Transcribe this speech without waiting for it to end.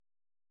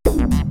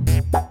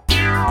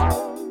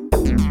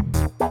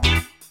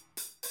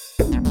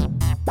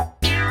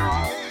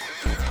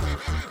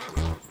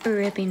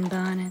Ripping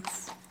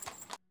Bonnets.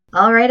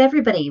 All right,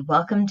 everybody,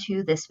 welcome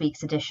to this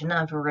week's edition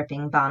of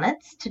Ripping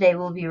Bonnets. Today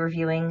we'll be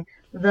reviewing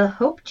The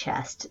Hope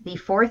Chest, the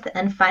fourth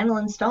and final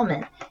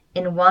installment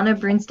in Wanna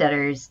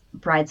Brunstedter's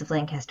Brides of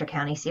Lancaster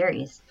County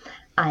series.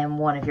 I am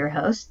one of your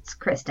hosts,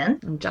 Kristen.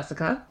 I'm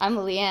Jessica. I'm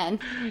Leanne.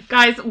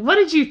 Guys, what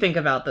did you think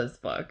about this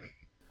book?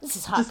 This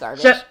is hot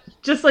garbage.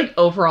 Just like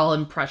overall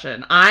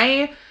impression.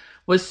 I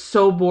was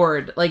so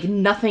bored. Like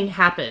nothing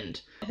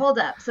happened. Hold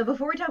up. So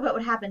before we talk about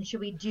what happened, should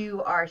we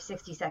do our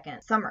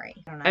 60-second summary?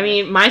 I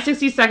mean, my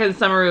 60-second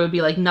summary would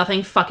be like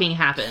nothing fucking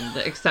happened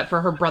except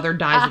for her brother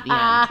dies at the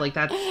end. Like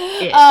that's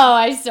it. Oh,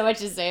 I have so much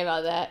to say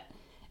about that.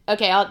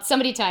 Okay,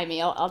 somebody time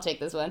me. I'll take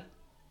this one.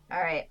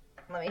 All right.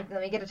 Let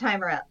me get a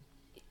timer up.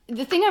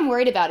 The thing I'm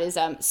worried about is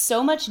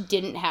so much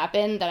didn't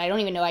happen that I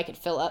don't even know I could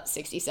fill up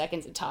 60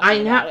 seconds of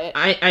talking about it.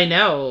 I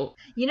know.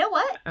 You know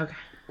what? Okay.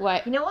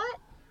 What? You know what?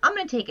 I'm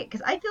gonna take it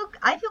because I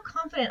feel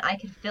confident I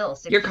could fill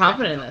 60 You're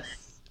confident seconds. in this.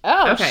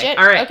 Oh, okay. shit.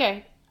 All right.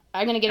 Okay.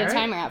 I'm going to get All a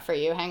right. timer out for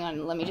you. Hang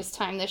on. Let me just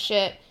time this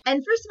shit.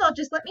 And first of all,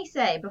 just let me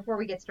say, before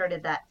we get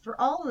started, that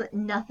for all that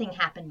nothing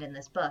happened in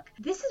this book,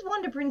 this is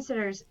Wanda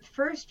Brunstedter's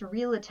first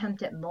real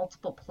attempt at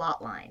multiple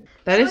plot lines.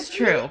 That is it's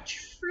true. Really,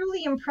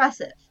 truly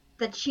impressive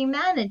that she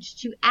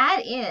managed to add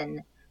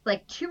in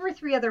like 2 or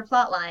 3 other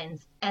plot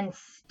lines and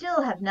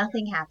still have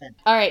nothing happen.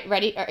 All right.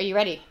 Ready? Are you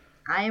ready?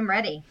 I am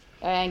ready.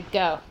 And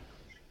go.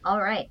 All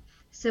right.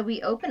 So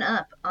we open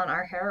up on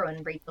our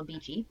heroine, Rachel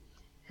Beachy,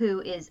 who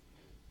is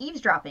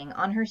eavesdropping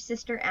on her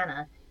sister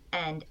Anna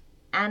and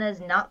Anna's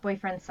not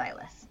boyfriend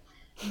Silas.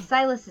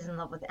 Silas is in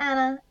love with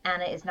Anna.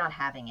 Anna is not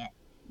having it.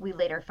 We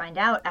later find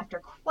out, after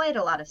quite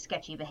a lot of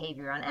sketchy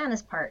behavior on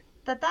Anna's part,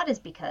 that is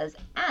because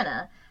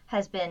Anna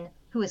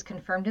who is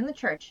confirmed in the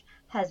church,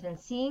 has been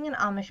seeing an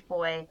Amish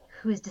boy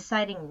who is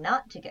deciding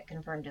not to get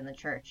confirmed in the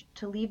church,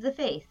 to leave the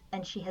faith,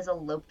 and she has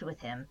eloped with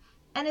him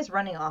and is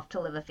running off to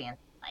live a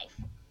fancy life.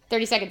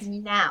 30 seconds.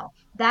 Now,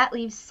 that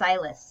leaves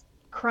Silas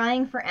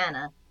crying for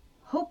Anna,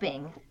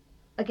 hoping,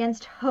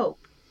 against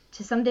hope,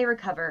 to someday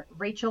recover.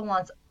 Rachel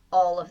wants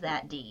all of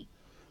that D.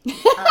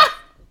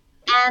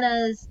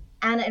 Anna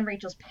and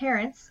Rachel's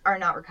parents are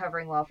not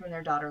recovering well from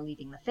their daughter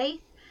leaving the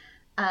faith.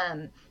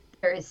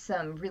 There is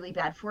some really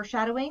bad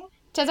foreshadowing.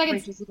 10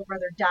 seconds. Rachel's little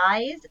brother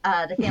dies.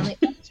 The family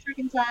almost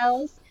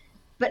reconciles,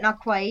 but not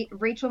quite.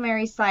 Rachel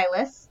marries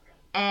Silas.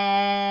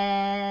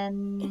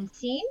 And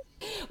scene?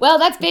 Well,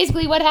 that's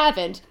basically what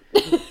happened.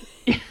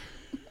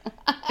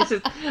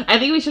 I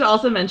think we should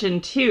also mention,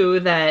 too,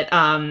 that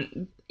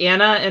Anna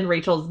and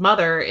Rachel's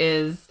mother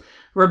is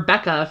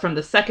Rebecca from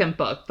the second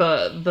book,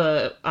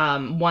 the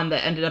one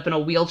that ended up in a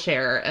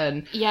wheelchair.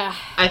 And yeah,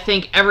 I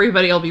think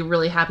everybody will be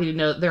really happy to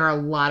know that there are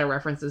a lot of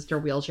references to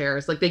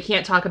wheelchairs. Like, they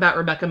can't talk about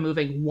Rebecca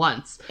moving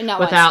once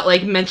without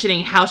like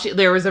mentioning how she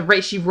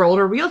rolled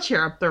her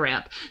wheelchair up the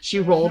ramp.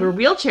 She rolled her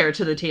wheelchair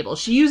to the table.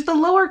 She used the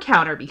lower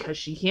counter because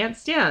she can't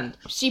stand.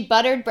 She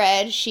buttered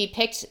bread. She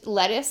picked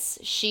lettuce.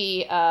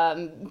 She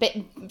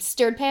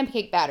stirred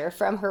pancake batter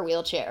from her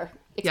wheelchair.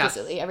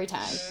 Explicitly, every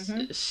time.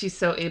 Mm-hmm. She's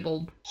so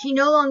able. She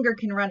no longer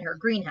can run her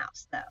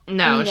greenhouse, though.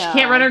 No, she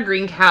can't run her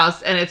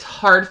greenhouse, and it's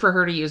hard for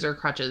her to use her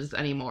crutches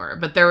anymore.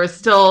 But there was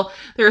still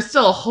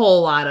a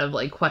whole lot of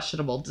like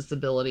questionable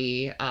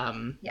disability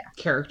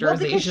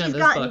characterization in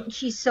this book.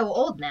 She's so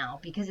old now,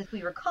 because if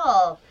we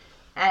recall,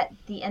 at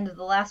the end of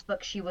the last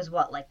book, she was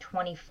like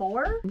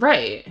 24?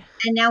 Right.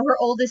 And now her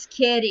oldest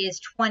kid is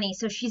 20,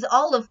 so she's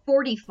all of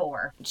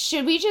 44.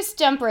 Should we just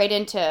jump right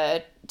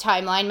into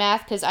timeline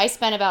math? Because I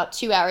spent about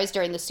 2 hours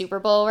during the Super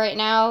Bowl right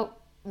now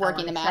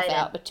working the math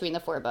out between the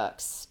 4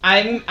 books.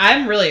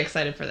 I'm really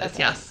excited for this,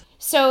 okay. Yes.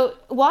 So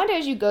Wanda,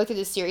 as you go through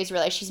the series,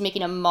 realize she's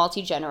making a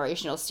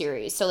multi-generational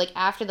series. So like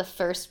after the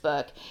first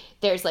book,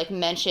 there's like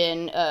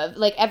mention of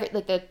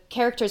the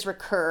characters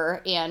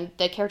recur, and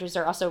the characters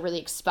are also really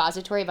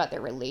expository about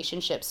their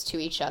relationships to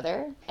each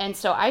other. And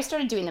so I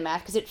started doing the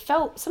math because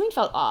something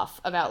felt off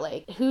about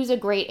like who's a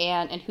great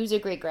aunt and who's a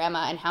great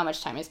grandma and how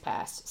much time has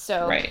passed.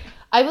 So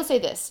I will say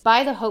this,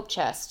 by the Hope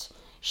Chest,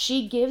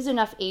 she gives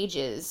enough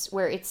ages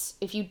where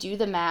if you do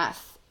the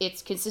math,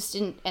 it's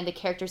consistent, and the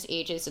characters'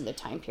 ages and the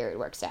time period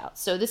works out.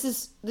 So this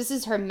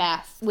is her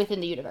math within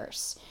the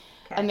universe.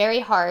 Okay.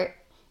 Mary Hart,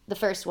 the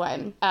first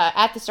one,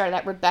 at the start of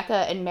that,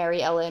 Rebecca and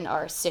Mary Ellen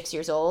are 6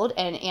 years old,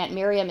 and Aunt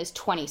Miriam is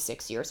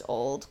 26 years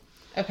old.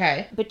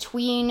 Okay.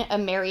 Between a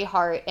Mary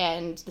Hart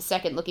and the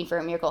second Looking for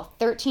a Miracle,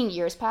 13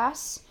 years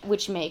pass,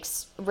 which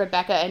makes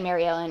Rebecca and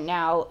Mary Ellen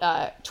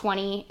now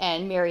 20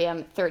 and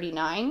Miriam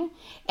 39.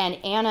 And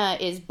Anna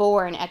is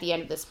born at the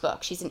end of this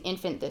book. She's an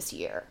infant this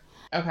year.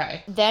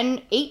 Okay.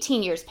 Then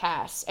 18 years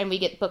pass, and we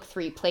get book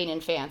 3, Plain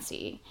and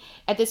Fancy.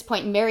 At this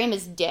point, Miriam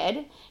is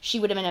dead. She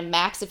would have been a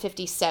max of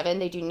 57.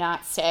 They do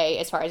not say,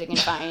 as far as I can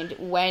find,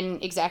 when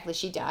exactly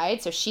she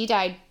died. So she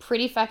died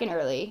pretty fucking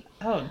early.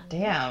 Oh,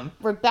 damn.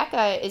 Rebecca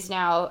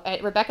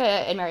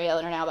and Mary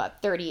Ellen are now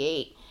about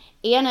 38.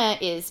 Anna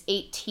is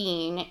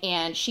 18,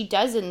 and she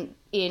does in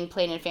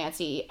Plain and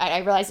Fancy. I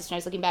realized this when I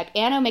was looking back.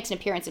 Anna makes an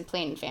appearance in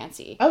Plain and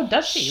Fancy. Oh,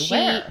 does she?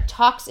 Where? She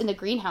talks in the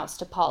greenhouse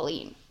to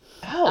Pauline.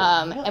 Really?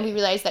 And we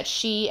realized that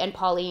she and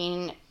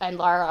Pauline and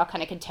Lara are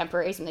kind of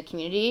contemporaries in the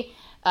community.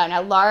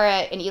 Now,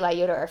 Lara and Eli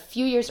Yoda are a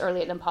few years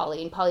earlier than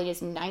Pauline. Pauline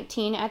is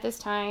 19 at this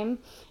time.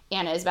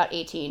 Anna is about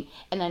 18.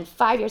 And then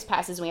 5 years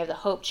passes and we have the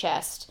Hope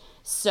Chest.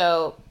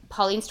 So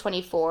Pauline's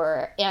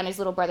 24. Anna's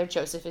little brother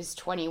Joseph is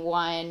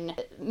 21.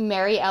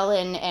 Mary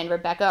Ellen and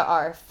Rebecca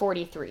are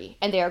 43.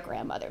 And they are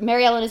grandmother.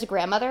 Mary Ellen is a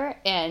grandmother.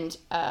 And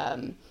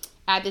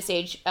at this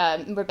age,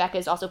 Rebecca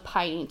is also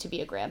pining to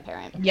be a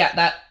grandparent.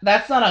 Yeah,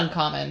 that's not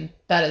uncommon.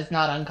 That is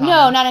not uncommon.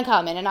 No, not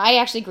uncommon. And I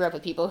actually grew up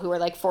with people who were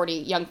like 40,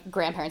 young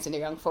grandparents in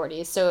their young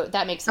 40s. So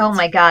that makes sense. Oh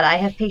my God, I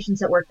have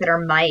patients at work that are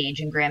my age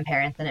and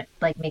grandparents, and it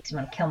like makes me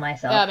want to kill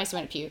myself. Oh, it makes me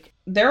want to puke.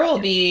 There will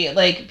be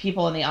like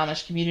people in the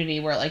Amish community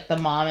where like the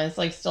mom is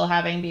like still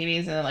having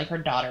babies and then like her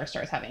daughter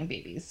starts having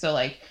babies. So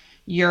like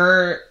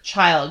your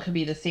child could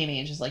be the same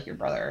age as like your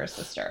brother or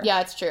sister.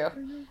 Yeah, it's true.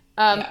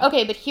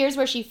 Okay, but here's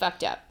where she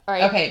fucked up. All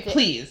right. Okay,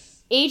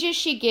 please. Ages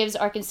she gives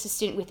are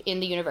consistent within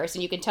the universe,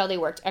 and you can tell they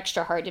worked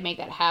extra hard to make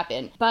that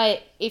happen.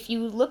 But if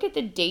you look at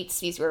the dates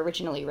these were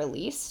originally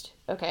released,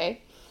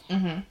 okay?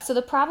 Mm-hmm. So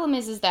the problem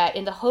is that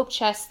in the Hope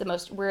Chest,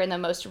 we're in the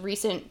most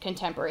recent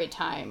contemporary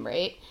time,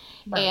 right?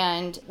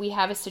 And we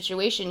have a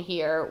situation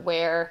here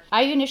where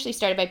I initially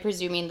started by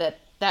presuming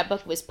that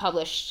book was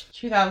published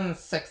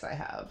 2006. I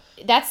have.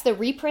 That's the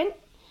reprint.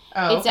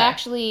 Oh, It's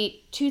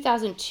actually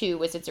 2002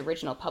 was its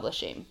original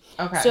publishing.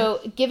 Okay. So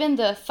given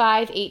the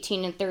 5,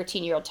 18, and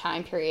 13-year-old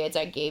time periods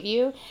I gave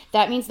you,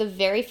 that means the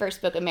very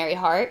first book of Mary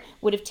Hart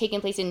would have taken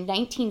place in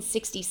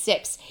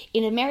 1966.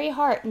 In Mary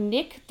Hart,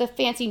 Nick, the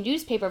fancy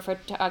newspaper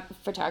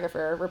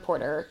photographer,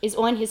 reporter, is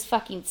on his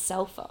fucking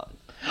cell phone.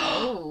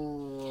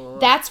 Oh.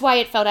 That's why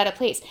it felt out of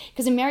place.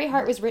 Because Mary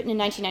Hart was written in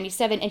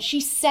 1997, and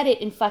she said it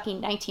in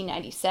fucking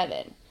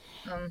 1997.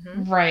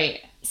 Mm-hmm.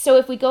 Right. So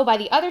if we go by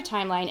the other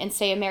timeline and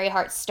say a Mary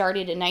Hart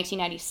started in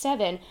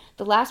 1997,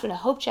 the last one, a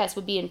Hope Chest,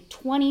 would be in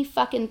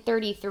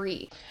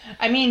 2033.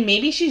 I mean,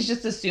 maybe she's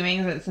just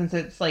assuming that since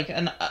it's like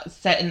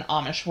set in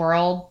Amish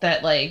world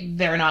that like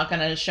they're not going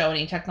to show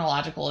any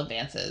technological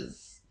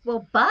advances.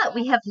 Well, but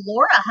we have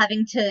Laura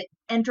having to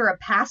enter a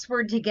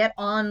password to get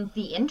on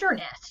the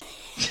internet.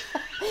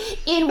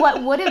 In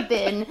what would have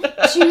been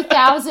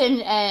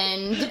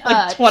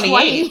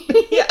 2020.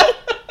 Yeah.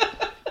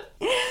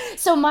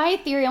 So my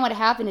theory on what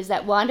happened is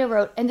that Wanda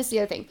wrote, and this is the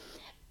other thing,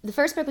 the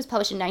first book was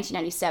published in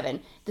 1997.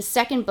 The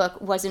second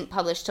book wasn't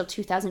published till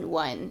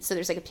 2001. So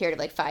there's like a period of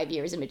like 5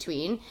 years in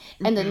between.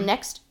 And the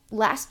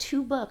last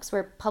 2 books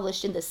were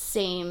published in the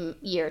same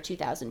year,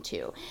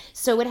 2002.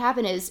 So what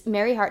happened is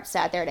Mary Hart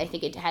sat there, and I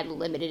think it had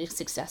limited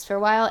success for a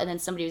while. And then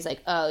somebody was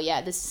like, oh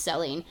yeah, this is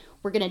selling.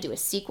 We're going to do a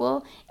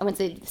sequel. And once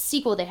they did the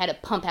sequel, they had to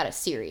pump out a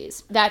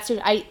series.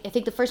 I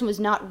think the first one was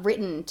not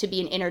written to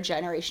be an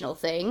intergenerational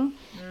thing,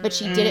 but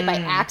she did it by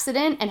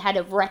accident and had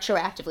to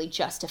retroactively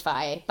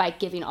justify by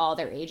giving all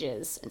their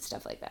ages and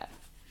stuff like that.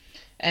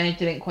 And it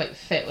didn't quite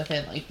fit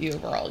within like the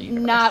overall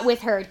universe. Not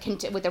with her,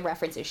 with the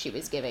references she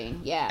was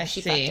giving. Yeah,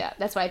 she see. fucked up.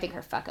 That's what I think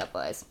her fuck up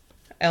was.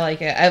 I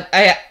like it.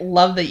 I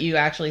love that you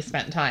actually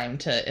spent time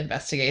to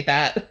investigate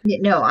that. Yeah,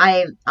 no,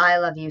 I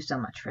love you so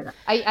much for that.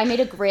 I made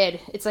a grid.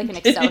 It's like an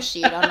Excel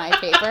sheet on my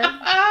paper.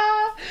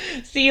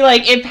 See,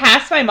 like, it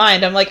passed my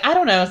mind. I'm like, I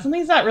don't know.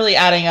 Something's not really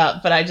adding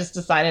up, but I just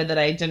decided that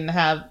I didn't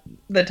have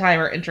the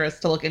time or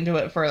interest to look into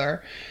it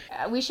further.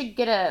 We should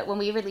when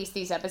we release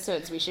these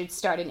episodes, we should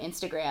start an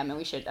Instagram, and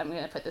I'm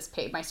going to put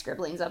my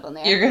scribblings up on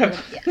there. You're going to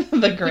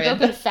the grid.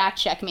 People could fact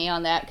check me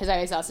on that, because I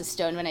was also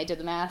stoned when I did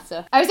the math.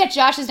 So I was at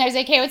Josh's, and I was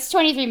like, hey, what's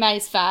 23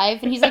 minus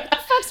 5? And he's like, what the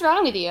fuck's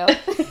wrong with you?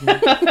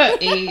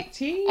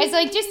 18? I was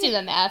like, just do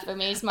the math for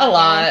me. Smart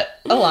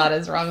A lot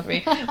is wrong with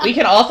me. We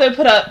can also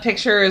put up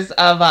pictures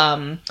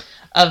of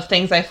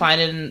things I find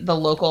in the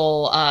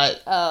local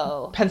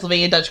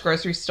Pennsylvania Dutch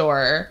grocery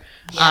store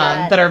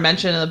that are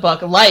mentioned in the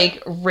book,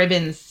 like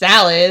ribbon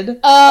salad.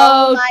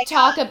 Oh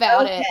talk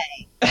about it.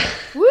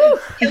 Woo!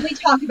 Can we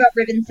talk about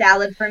ribbon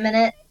salad for a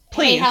minute?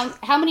 Please. Hey,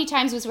 how many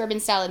times was ribbon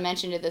salad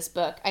mentioned in this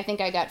book? I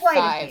think I got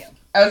Quite 5.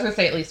 I was going to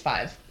say at least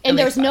 5. And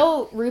there's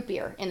no root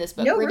beer in this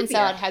book. No ribbon root beer.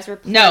 salad has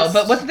replaced... No,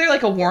 but wasn't there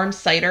like a warm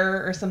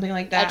cider or something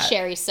like that? A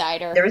cherry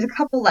cider. There was a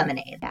couple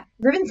lemonade. Yeah.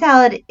 Ribbon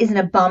salad is an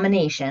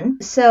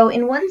abomination. So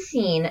in one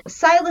scene,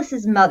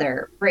 Silas's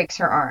mother breaks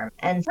her arm,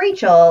 and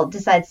Rachel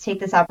decides to take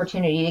this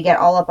opportunity to get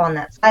all up on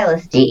that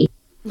Silas D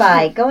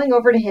by going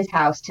over to his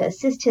house to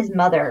assist his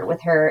mother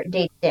with her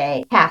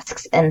day-to-day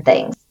tasks and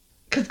things.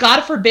 Because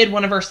God forbid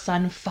one of her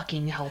son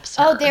fucking helps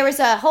her. Oh, there was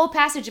a whole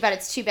passage about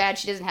it's too bad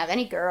she doesn't have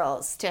any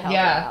girls to help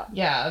her out.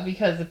 Yeah,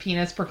 because the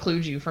penis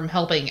precludes you from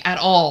helping at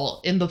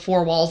all in the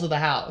 4 walls of the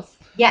house.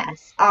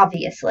 Yes,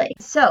 obviously.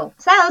 So,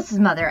 Silas's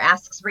mother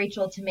asks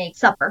Rachel to make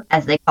supper,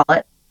 as they call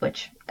it,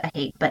 which I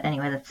hate, but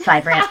anyway, that's a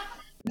side rant.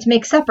 To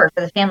make supper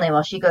for the family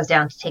while she goes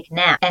down to take a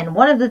nap. And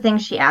one of the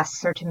things she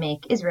asks her to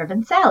make is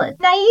ribbon salad.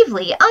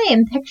 Naively, I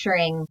am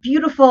picturing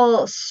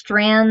beautiful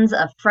strands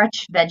of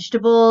fresh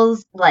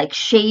vegetables, like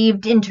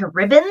shaved into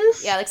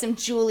ribbons. Yeah, like some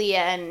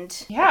julienne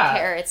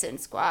carrots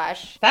and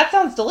squash. That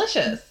sounds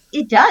delicious.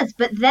 It does,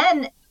 but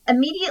then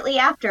Immediately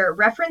after,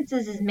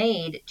 references is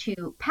made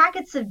to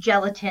packets of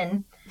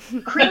gelatin,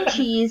 cream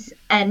cheese,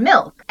 and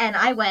milk. And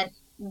I went,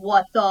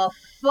 what the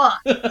fuck?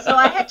 So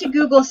I had to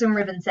Google some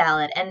ribbon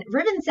salad. And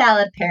ribbon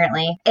salad,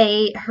 apparently,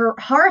 a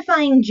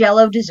horrifying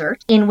Jell-O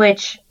dessert in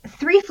which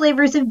 3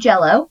 flavors of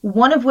Jell-O,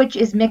 one of which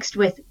is mixed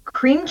with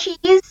cream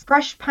cheese,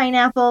 crushed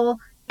pineapple,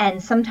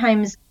 and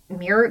sometimes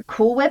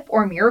Cool Whip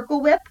or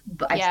Miracle Whip.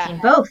 I've seen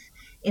both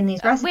in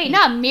these recipes. Wait,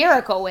 not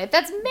Miracle Whip.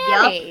 That's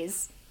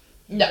mayonnaise.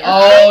 Yep. No,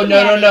 oh,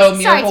 no.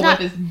 Miracle Whip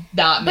is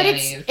not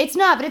mayonnaise. But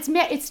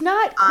it's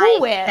not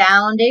Cool Whip. I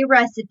found a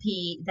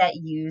recipe that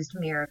used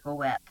Miracle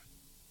Whip.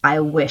 I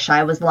wish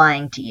I was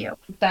lying to you.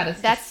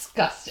 That's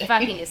disgusting.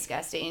 Fucking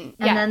disgusting.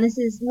 And then this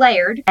is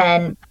layered,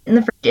 and in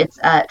the fridge, it's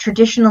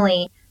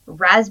traditionally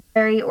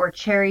raspberry or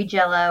cherry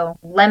Jell-O,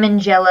 lemon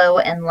Jell-O,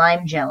 and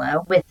lime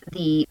Jell-O with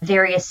the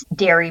various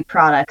dairy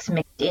products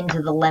mixed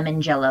into the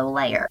lemon Jell-O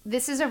layer.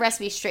 This is a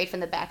recipe straight from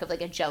the back of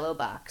like a Jell-O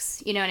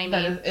box. You know what I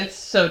mean? It's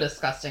so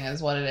disgusting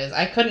is what it is.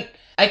 I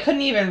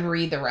couldn't even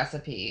read the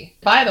recipe.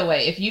 By the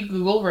way, if you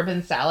Google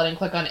ribbon salad and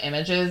click on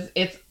images,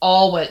 it's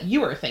all what you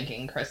were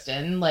thinking,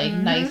 Kristen. Like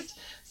nice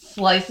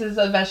slices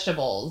of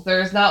vegetables.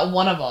 There's not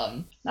one of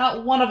them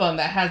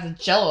that has a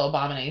Jell-O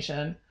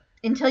abomination.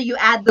 Until you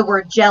add the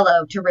word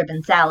Jell-O to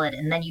ribbon salad,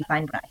 and then you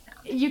find what I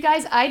found. You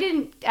guys, I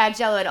didn't add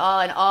Jell-O at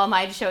all, and all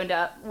mine showed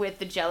up with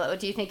the Jell-O.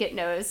 Do you think it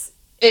knows?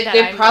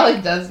 It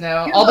probably does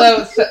know. Although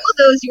those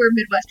you were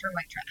Midwestern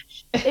white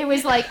trash. It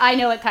was like, I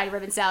know what kind of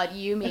ribbon salad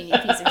you mean, you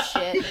piece of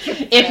shit.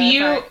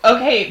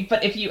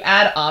 But if you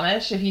add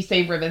Amish, if you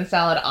say ribbon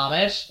salad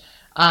Amish,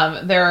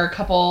 there are a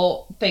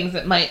couple things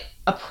that might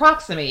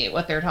approximate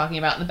what they're talking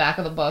about in the back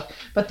of the book,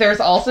 but there's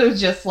also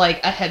just like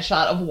a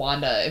headshot of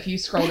Wanda if you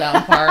scroll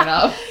down far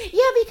enough.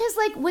 Yeah, because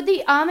like, would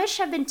the Amish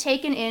have been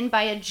taken in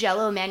by a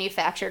Jell-O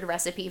manufactured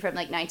recipe from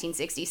like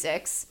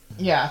 1966?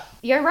 Yeah.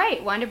 You're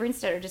right. Wanda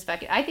Brewster just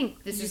fucking, I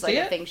think this is like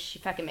a thing she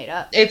fucking made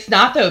up. It's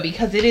not though,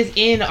 because it is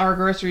in our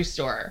grocery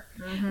store.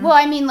 Mm-hmm. Well,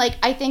 I mean, like,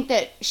 I think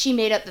that she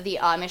made up that the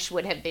Amish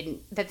would have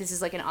been, that this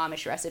is like an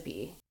Amish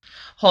recipe.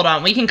 Hold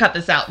on, we can cut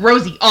this out.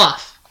 Rosie,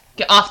 off.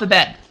 Get off the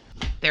bed.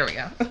 There we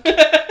go.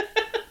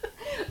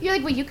 You're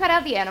like, will you cut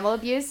out the animal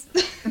abuse?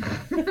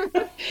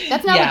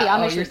 That's not what the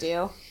Amish would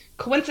do.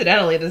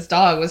 Coincidentally, this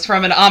dog was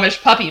from an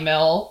Amish puppy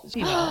mill.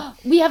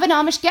 We have an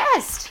Amish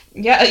guest.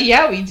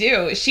 Yeah, we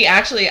do. She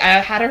actually, I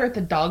had her at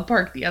the dog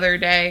park the other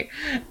day,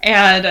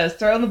 and I was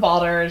throwing the ball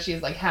to her, and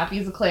she's like happy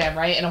as a clam,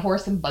 right? And a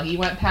horse and buggy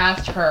went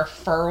past, her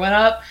fur went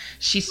up,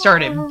 she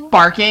started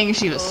barking,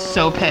 she was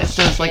so pissed.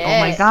 I was like, oh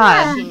my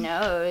god. She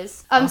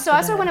knows. So I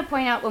also want to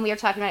point out, when we were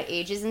talking about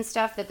ages and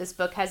stuff, that this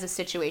book has a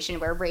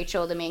situation where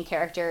Rachel, the main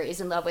character, is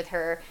in love with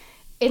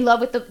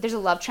there's a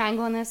love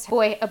triangle in this.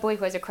 A boy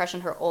who has a crush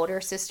on her older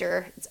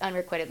sister. It's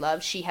unrequited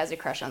love. She has a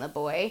crush on the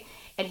boy.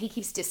 And he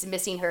keeps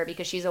dismissing her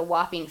because she's a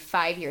whopping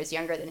 5 years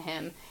younger than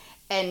him.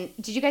 And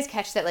did you guys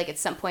catch that, like, at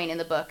some point in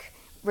the book,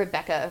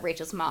 Rebecca,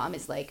 Rachel's mom,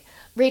 is like,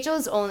 Rachel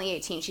is only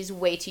 18. She's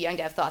way too young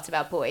to have thoughts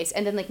about boys.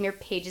 And then, like, mere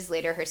pages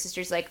later, her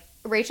sister's like,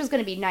 Rachel's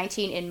going to be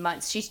 19 in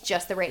months. She's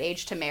just the right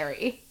age to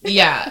marry.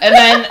 Yeah.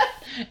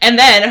 And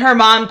then her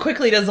mom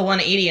quickly does a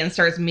 180 and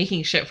starts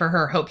making shit for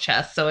her hope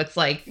chest. So it's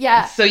like,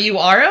 yeah. So you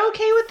are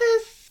okay with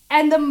this?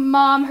 And the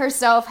mom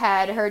herself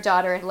had her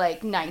daughter at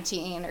like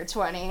 19 or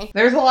 20.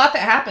 There's a lot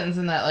that happens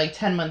in that like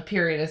 10-month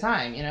period of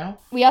time, you know?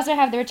 We also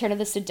have the return of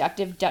the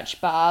seductive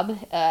Dutch Bob.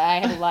 I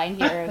have a line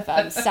here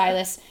of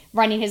Silas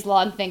running his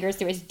long fingers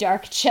through his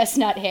dark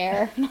chestnut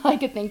hair. And all I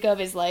could think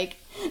of is like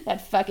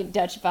that fucking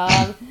Dutch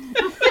Bob.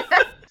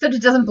 So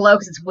it doesn't blow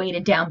because it's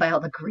weighted down by all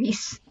the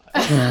grease.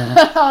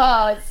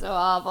 Oh, it's so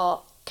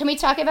awful. Can we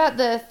talk about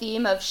the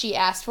theme of She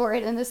Asked For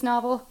It in this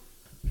novel?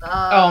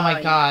 Oh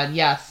my god,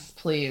 yes.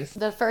 Please.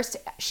 The first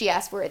She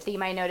Asked For It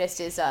theme I noticed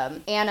is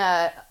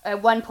Anna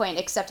at one point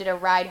accepted a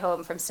ride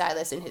home from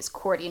Silas in his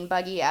courting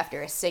buggy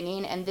after a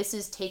singing, and this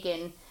is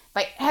taken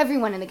by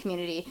everyone in the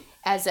community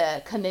as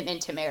a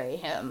commitment to marry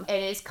him. And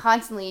it is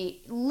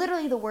constantly,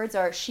 literally the words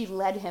are, she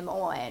led him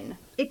on.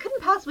 It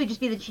couldn't possibly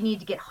just be that she needed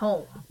to get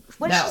home.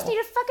 What if she just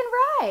needed a fucking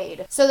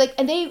ride? So like,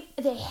 and they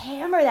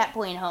hammer that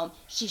point home.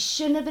 She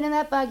shouldn't have been in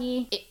that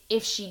buggy.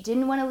 If she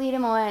didn't want to lead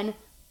him on,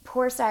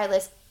 poor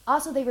Silas.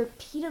 Also, they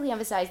repeatedly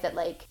emphasize that,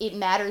 like, it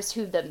matters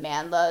who the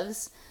man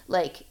loves.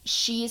 Like,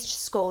 she's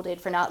scolded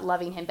for not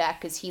loving him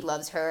back because he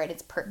loves her,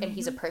 and and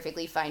he's a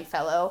perfectly fine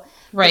fellow.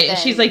 Right, and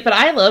she's like, but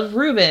I love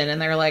Reuben.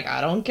 And they're like, I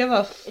don't give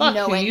a fuck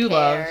who you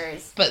love.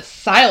 But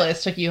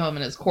Silas took you home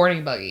in his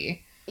courting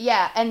buggy.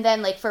 Yeah, and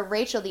then, like, for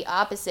Rachel, the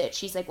opposite.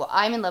 She's like, well,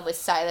 I'm in love with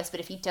Silas, but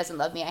if he doesn't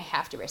love me, I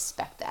have to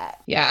respect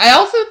that. Yeah, I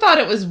also thought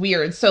it was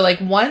weird. So, like,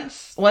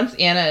 once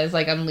Anna is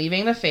like, I'm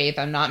leaving the faith,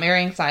 I'm not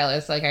marrying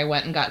Silas, like, I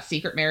went and got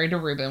secret married to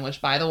Reuben,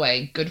 which, by the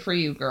way, good for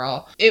you,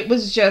 girl. It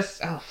was just,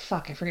 oh,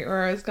 fuck, I forget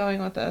where I was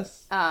going with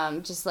this.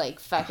 Just,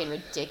 like, fucking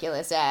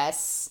ridiculous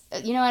ass.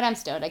 You know what? I'm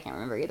stoned. I can't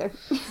remember either.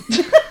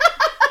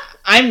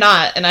 I'm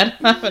not, and I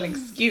don't have an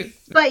excuse.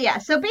 But yeah,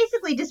 so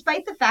basically,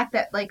 despite the fact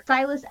that, like,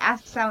 Silas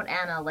asks out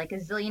Anna, like, a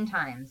zillion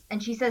times,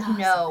 and she says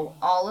no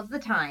all of the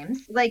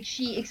times, like,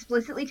 she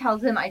explicitly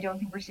tells him, I don't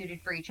think we're suited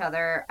for each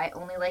other, I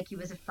only like you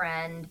as a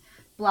friend,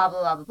 blah,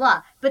 blah, blah, blah,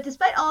 blah. But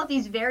despite all of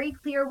these very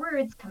clear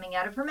words coming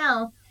out of her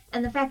mouth,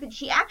 and the fact that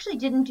she actually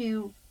didn't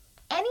do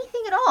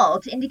anything at all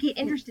to indicate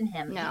interest in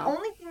him, the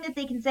only thing that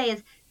they can say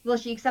is, well,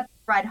 she accepted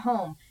the ride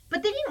home.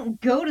 But they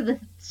didn't go to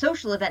the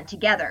social event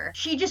together.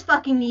 She just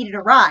fucking needed a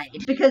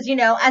ride. Because, you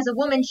know, as a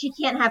woman, she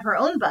can't have her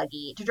own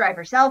buggy to drive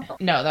herself home.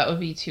 No, that would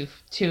be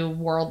too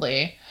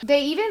worldly.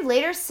 They even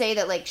later say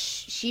that, like,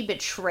 she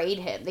betrayed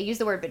him. They use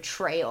the word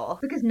betrayal.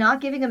 Because not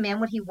giving a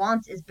man what he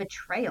wants is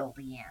betrayal,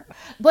 Leanne.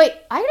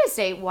 But I gotta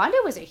say, Wanda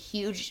was a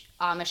huge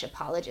Amish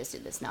apologist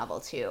in this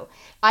novel, too.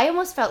 I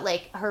almost felt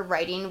like her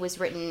writing was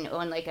written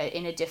on, like,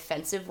 in a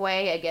defensive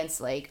way against,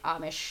 like,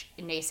 Amish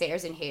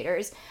naysayers and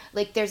haters.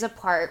 Like, there's a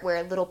part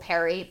where little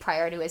Perry,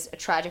 prior to his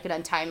tragic and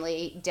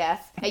untimely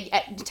death,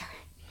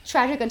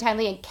 tragic,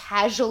 untimely, and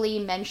casually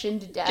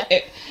mentioned death.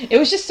 It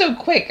was just so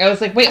quick. I was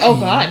like, wait, oh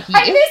God, he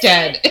is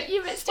dead.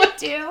 You missed it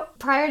too.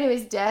 Prior to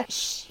his death,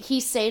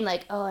 he's saying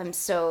like, oh,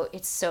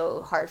 it's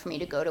so hard for me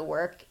to go to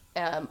work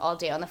all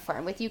day on the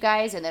farm with you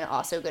guys and then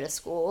also go to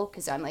school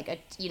because I'm like a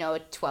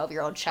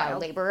 12-year-old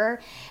child laborer.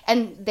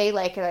 And they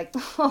like are like,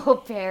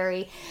 oh,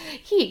 Perry,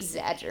 he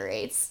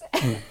exaggerates.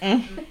 Like,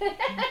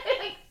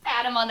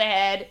 pat him on the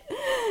head,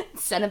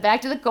 send him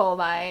back to the coal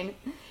mine.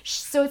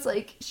 So it's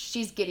like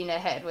she's getting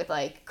ahead with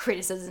like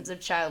criticisms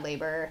of child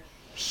labor.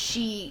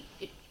 She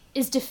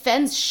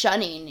defends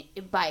shunning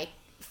by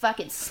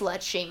fucking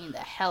slut shaming the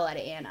hell out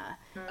of Anna.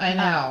 I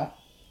know.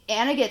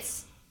 Anna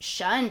gets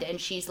shunned and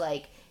she's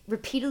like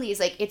repeatedly is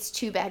like, it's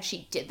too bad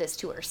she did this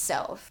to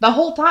herself. The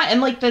whole time.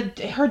 And like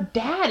her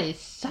dad is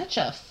such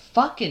a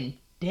fucking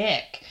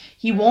dick.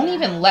 He won't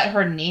even let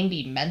her name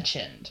be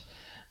mentioned.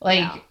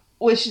 Like,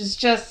 which is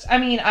just, I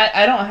mean,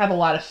 I don't have a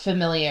lot of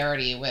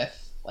familiarity with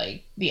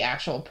like the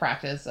actual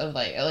practice of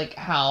like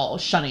how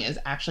shunning is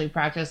actually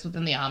practiced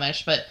within the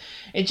Amish, but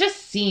it just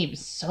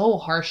seems so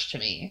harsh to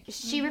me.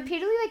 She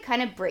repeatedly like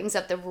kind of brings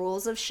up the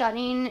rules of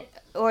shunning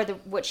or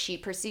what she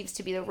perceives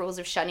to be the rules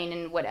of shunning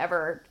in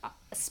whatever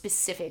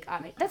specific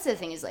Amish. That's the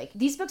thing is like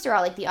these books are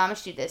all like the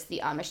Amish do this,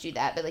 the Amish do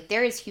that, but like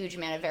there is huge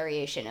amount of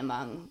variation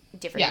among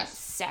different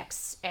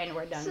sects and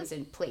or nuns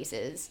and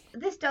places.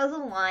 This does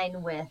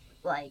align with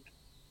like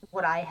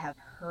what I have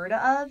heard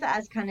of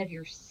as kind of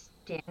your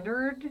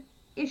standard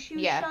issue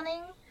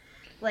shunning.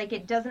 Like,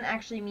 it doesn't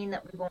actually mean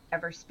that we won't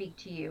ever speak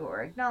to you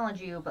or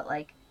acknowledge you, but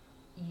like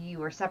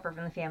you are separate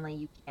from the family,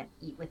 you can't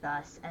eat with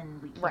us,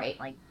 and we can't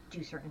like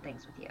do certain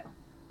things with you.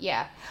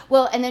 Yeah.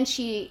 Well, and then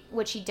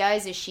what she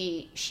does is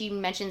she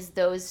mentions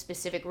those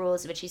specific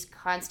rules, but she's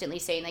constantly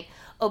saying like,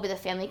 oh, but the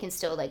family can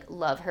still like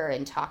love her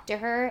and talk to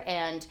her,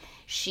 and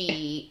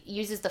she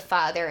uses the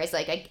father as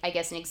like I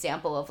guess an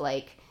example of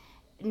like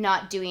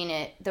not doing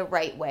it the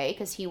right way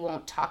because he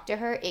won't talk to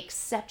her,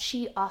 except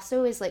she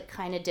also is like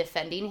kind of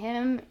defending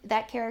him,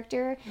 that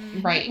character,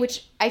 right,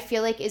 which I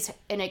feel like is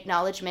an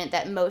acknowledgement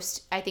that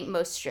most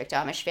strict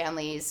Amish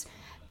families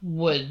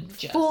would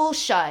just full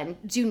shun,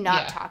 do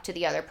not talk to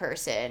the other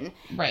person,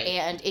 right,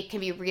 and it can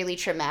be really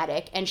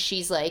traumatic. And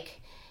she's like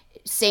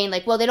saying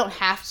like, well, they don't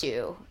have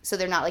to, so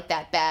they're not like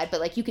that bad, but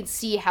like you can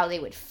see how they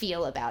would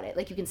feel about it,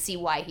 like you can see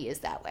why he is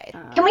that way.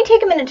 Can we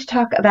take a minute to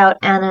talk about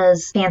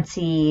Anna's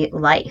fancy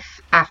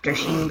life after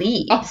she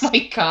leaves? Oh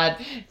my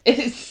God,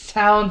 it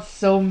sounds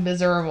so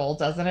miserable,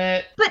 doesn't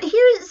it? But what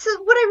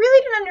I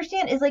really didn't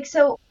understand is like,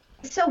 so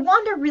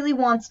Wanda really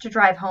wants to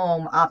drive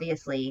home,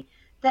 obviously,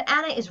 that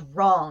Anna is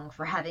wrong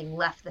for having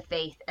left the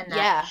faith and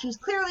that she's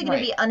clearly going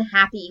to be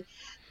unhappy.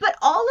 But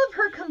all of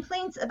her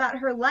complaints about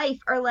her life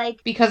are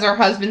like... because her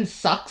husband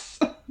sucks.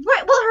 Right, well,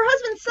 her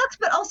husband sucks,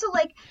 but also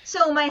like,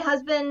 so my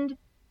husband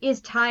is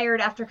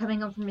tired after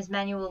coming home from his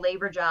manual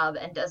labor job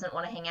and doesn't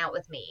want to hang out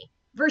with me.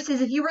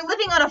 Versus if you were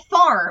living on a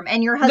farm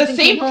and your husband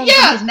came home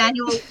from his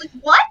manual... Like,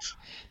 what?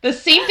 The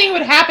same thing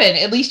would happen.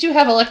 At least you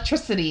have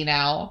electricity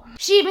now.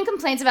 She even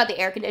complains about the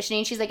air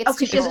conditioning. She's like, it's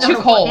too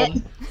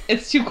cold.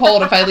 It's too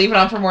cold if I leave it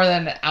on for more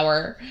than an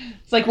hour.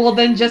 It's like, well,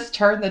 then just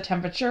turn the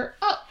temperature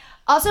up.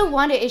 Also,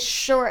 Wanda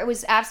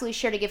was absolutely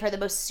sure to give her the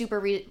most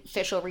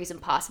superficial reason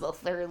possible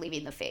for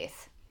leaving the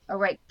faith. Oh,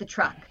 right. The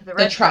truck. The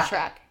red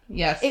truck.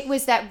 Yes. It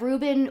was that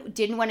Reuben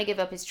didn't want to give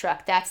up his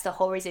truck. That's the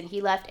whole reason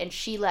he left, and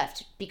she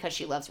left because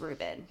she loves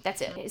Reuben. That's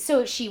it.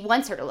 So she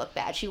wants her to look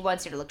bad. She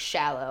wants her to look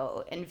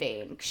shallow and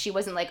vain. She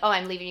wasn't like, oh,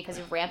 I'm leaving because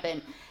of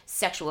rampant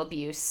sexual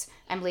abuse.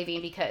 I'm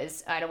leaving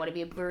because I don't want to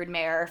be a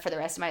broodmare for the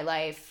rest of my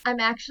life. I'm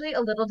actually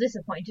a little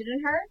disappointed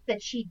in her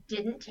that she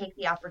didn't take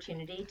the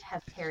opportunity to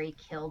have Terry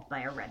killed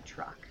by a red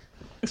truck.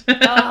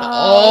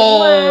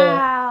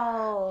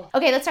 Wow.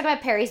 Okay, let's talk about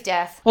Perry's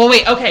death. Well,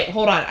 wait, okay,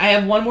 hold on. I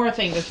have one more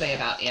thing to say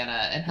about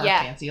Anna and her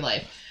fancy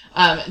life.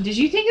 Did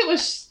you think it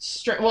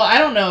was well, I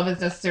don't know if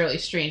it's necessarily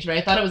strange, but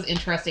I thought it was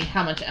interesting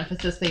how much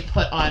emphasis they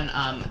put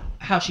on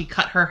how she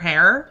cut her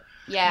hair.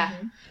 Yeah.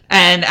 Mm-hmm.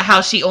 And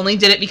how she only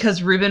did it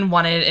because Reuben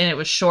wanted, and it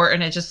was short,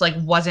 and it just like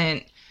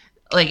wasn't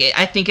like,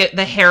 I think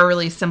the hair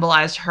really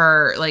symbolized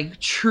her, like,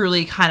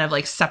 truly kind of,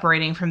 like,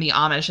 separating from the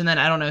Amish. And then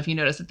I don't know if you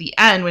noticed at the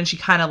end when she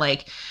kind of,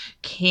 like,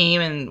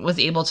 came and was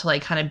able to,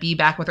 like, kind of be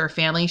back with her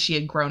family, she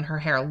had grown her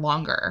hair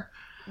longer.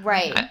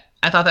 Right.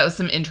 I thought that was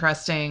some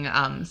interesting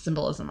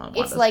symbolism on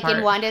Wanda's It's like part.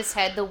 In Wanda's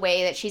head, the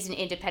way that she's an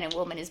independent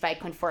woman is by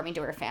conforming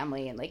to her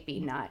family and, like,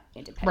 being not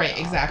independent. Right,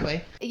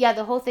 exactly. Yeah,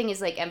 the whole thing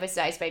is, like,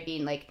 emphasized by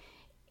being, like,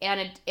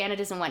 Anna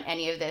doesn't want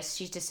any of this.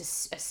 She's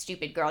just a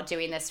stupid girl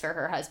doing this for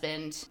her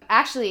husband.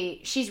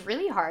 Actually, she's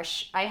really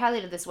harsh. I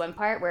highlighted this one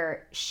part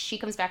where she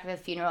comes back from the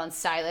funeral and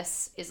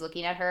Silas is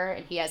looking at her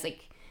and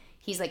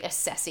he's like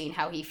assessing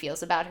how he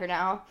feels about her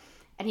now.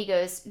 And he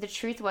goes, the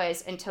truth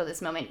was, until this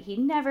moment, he'd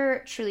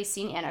never truly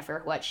seen Anna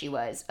for what she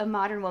was, a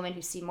modern woman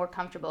who seemed more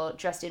comfortable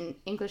dressed in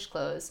English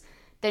clothes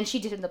than she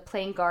did in the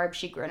plain garb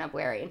she'd grown up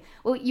wearing.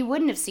 Well, you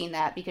wouldn't have seen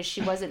that because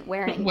she wasn't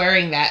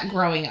wearing that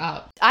growing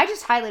up. I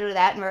just highlighted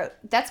that and wrote,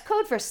 that's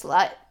code for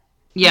slut.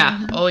 Yeah.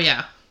 Mm-hmm. Oh,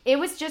 yeah. It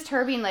was just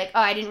her being like, oh,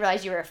 I didn't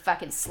realize you were a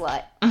fucking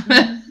slut. Which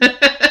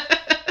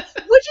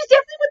is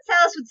definitely what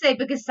Silas would say,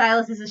 because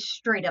Silas is a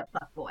straight up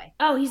fuckboy.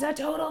 Oh, he's a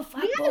total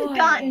fuckboy. We haven't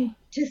gotten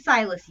to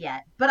Silas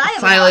yet, but I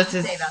have a lot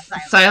to say about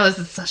Silas. Silas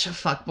is such a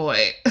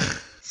fuckboy.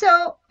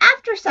 So,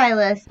 after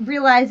Silas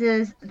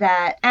realizes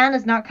that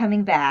Anna's not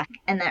coming back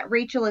and that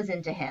Rachel is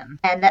into him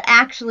and that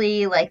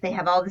actually, like, they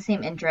have all the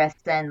same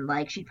interests and,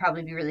 like, she'd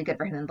probably be really good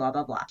for him and blah,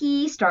 blah, blah,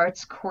 he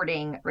starts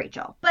courting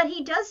Rachel. But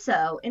he does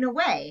so in a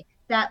way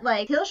that,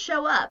 like, he'll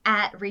show up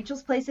at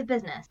Rachel's place of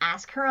business,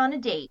 ask her on a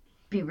date,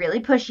 be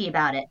really pushy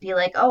about it, be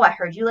like, oh, I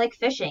heard you like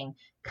fishing.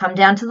 Come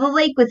down to the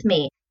lake with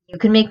me. You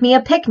can make me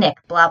a picnic,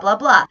 blah, blah,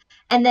 blah.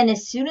 And then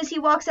as soon as he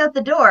walks out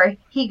the door,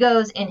 he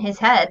goes in his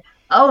head,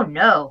 oh,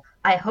 no.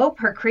 I hope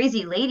her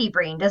crazy lady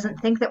brain doesn't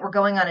think that we're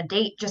going on a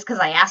date just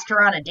because I asked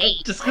her on a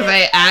date. Just because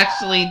I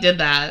actually did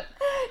that.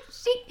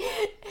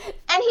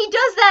 And he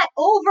does that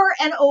over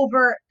and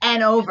over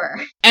and over.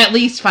 At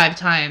least 5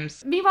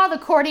 times. Meanwhile, the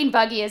courting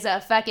buggy is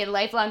a fucking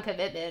lifelong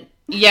commitment.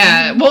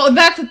 Yeah, well,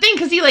 that's the thing,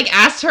 because he, like,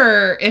 asked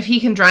her if he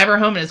can drive her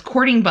home in his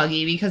courting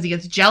buggy because he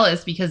gets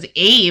jealous because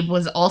Abe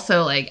was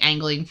also, like,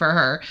 angling for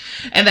her.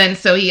 And then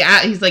so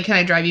he's like, can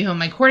I drive you home in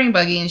my courting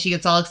buggy? And she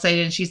gets all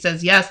excited and she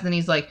says yes. And then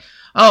he's like,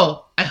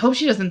 oh, I hope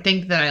she doesn't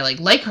think that I,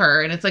 like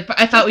her. And it's like, but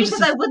I thought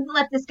because I wouldn't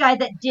let this guy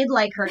that did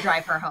like her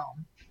drive her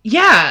home.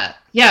 Yeah,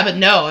 but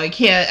no, I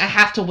can't. I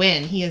have to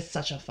win. He is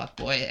such a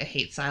fuckboy. I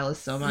hate Silas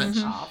so much.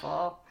 Mm-hmm.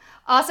 Awful.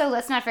 Also,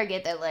 let's not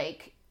forget that,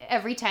 like,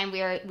 every time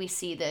we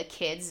see the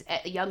kids,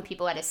 young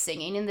people at a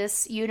singing in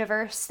this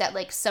universe, that,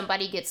 like,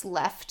 somebody gets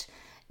left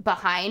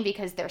behind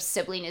because their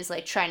sibling is,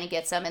 like, trying to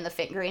get some in the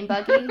fingering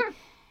buggy.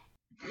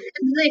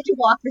 And they have to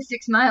walk the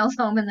 6 miles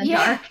home in the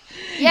dark.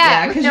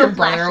 Yeah, because no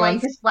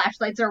flashlights. Because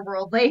flashlights are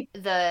worldly.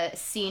 The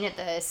scene at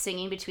the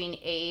singing between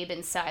Abe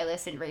and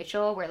Silas and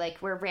Rachel, where, like,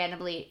 we're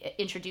randomly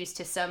introduced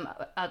to some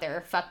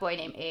other fuckboy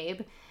named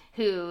Abe,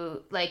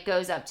 who, like,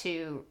 goes up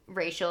to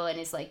Rachel and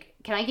is like,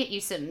 "Can I get you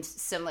some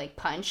like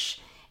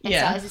punch?" And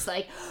Silas is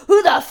like,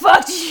 "Who the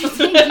fuck do you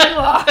think you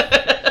are?"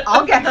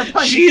 I'll get her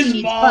punch.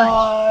 She's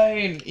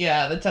mine. Punch.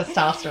 Yeah, the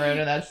testosterone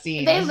in that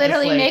scene. They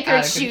literally just, like, make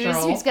her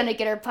choose who's gonna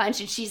get her punch,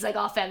 and she's like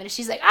all feminist.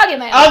 She's like,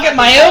 I'll get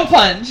my own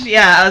punch.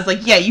 Yeah, I was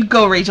like, yeah, you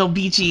go, Rachel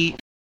Beachy.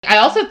 I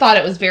also thought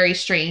it was very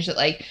strange that,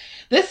 like,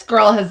 this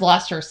girl has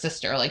lost her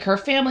sister. Like, her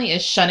family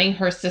is shunning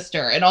her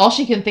sister, and all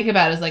she can think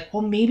about is, like,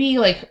 well, maybe,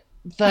 like,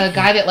 the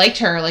guy that liked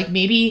her, like,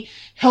 maybe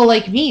he'll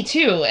like me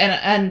too,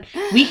 and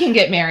we can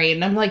get married.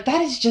 And I'm like,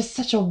 that is just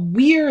such a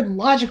weird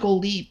logical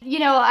leap. You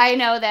know, I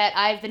know that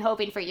I've been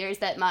hoping for years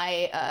that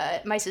my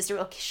sister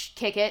will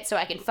kick it so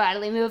I can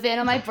finally move in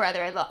on my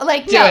brother-in-law.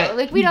 Like,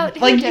 like, we don't,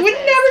 like, you would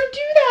never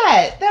do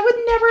that. That would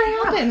never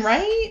happen,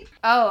 right?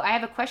 Oh, I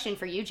have a question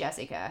for you,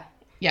 Jessica.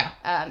 Yeah.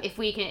 If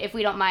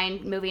we don't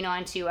mind moving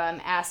on to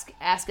ask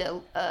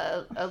a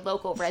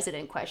local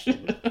resident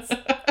question.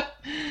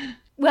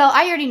 Well,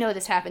 I already know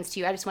this happens to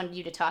you. I just wanted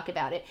you to talk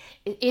about it.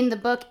 In the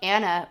book,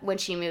 Anna, when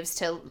she moves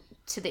to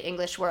the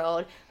English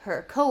world,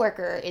 her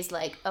coworker is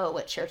like, "Oh,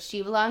 what church do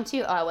you belong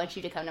to? Oh, I want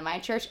you to come to my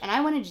church." And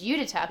I wanted you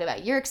to talk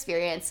about your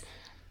experience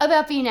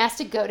about being asked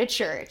to go to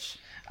church.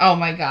 Oh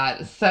my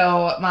God.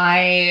 So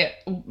my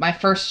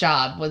first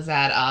job was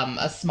at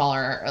a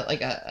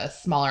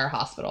smaller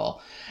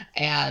hospital.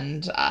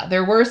 And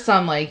there were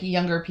some, like,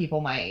 younger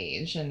people my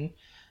age, and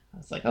I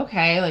was like,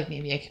 okay, like,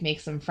 maybe I can make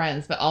some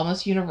friends. But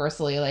almost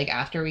universally, like,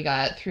 after we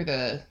got through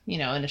the,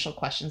 initial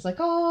questions, like,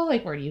 oh,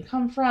 like, where do you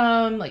come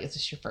from? Like, is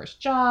this your first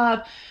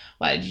job?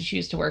 Why did you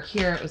choose to work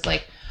here? It was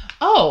like,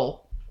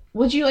 oh,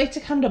 would you like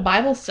to come to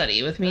Bible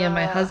study with me and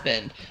my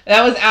husband?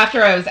 That was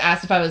after I was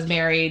asked if I was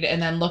married,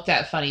 and then looked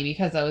at funny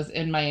because I was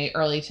in my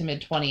early to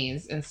mid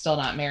 20s and still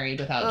not married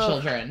without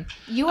children.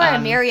 You are a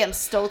Miriam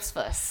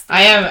Stoltzfus.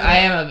 I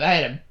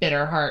had a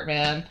bitter heart,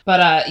 man.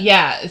 But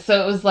yeah,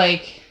 so it was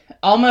like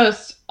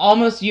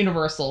almost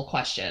universal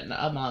question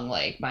among,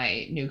 like,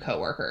 my new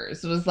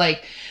coworkers. It was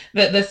like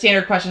the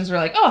standard questions were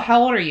like, oh,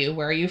 how old are you?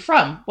 Where are you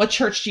from? What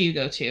church do you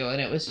go to? And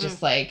it was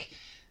just like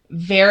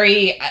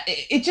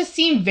it just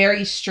seemed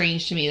very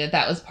strange to me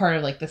that was part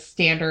of, like, the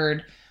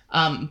standard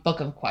book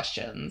of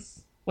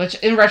questions. Which,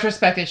 in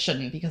retrospect, it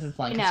shouldn't because it's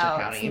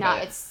Lancaster County. No,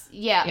 it's not.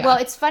 Yeah. Well,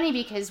 it's funny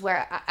because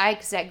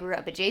because I grew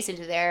up adjacent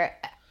to there,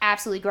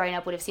 absolutely growing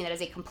up would have seen that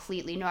as a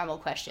completely normal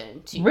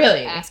question to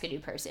ask a new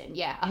person.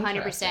 Yeah,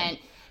 100%.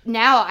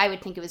 Now I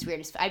would think it was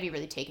weird. I'd be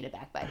really taken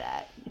aback by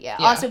that. Yeah.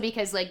 Also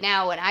because like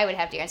now when I would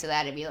have to answer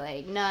that, I'd be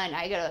like, none.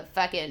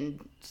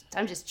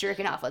 I'm just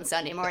jerking off on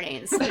Sunday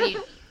mornings.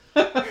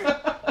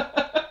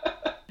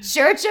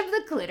 Church of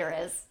the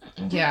Clitoris.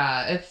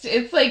 Yeah,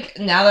 it's like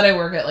now that I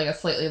work at like a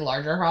slightly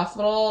larger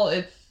hospital,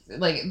 it's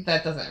like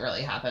that doesn't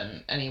really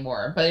happen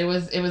anymore. But it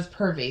was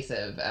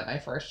pervasive at my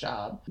first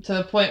job to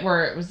the point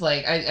where it was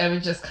like I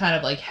would just kind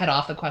of like head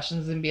off the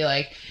questions and be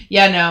like,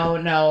 yeah,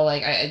 no,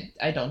 like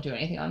I don't do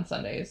anything on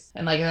Sundays,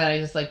 and like then I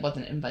just like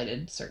wasn't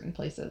invited to certain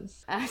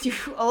places.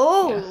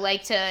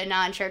 Like to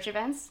non-church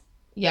events.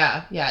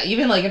 Yeah.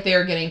 Even like if they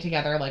were getting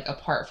together like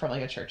apart from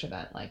like a church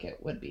event, like it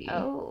would be.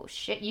 Oh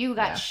shit! You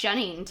got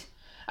shunning.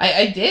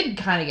 I did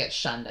kind of get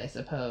shunned, I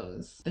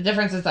suppose. The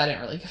difference is I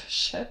didn't really give a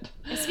shit.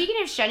 Speaking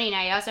of shunning,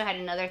 I also had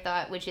another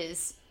thought, which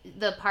is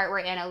the part where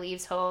Anna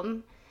leaves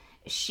home.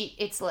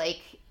 It's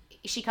like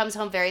she comes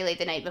home very late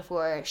the night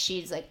before.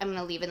 She's like, I'm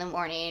gonna leave in the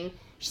morning.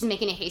 She's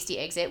making a hasty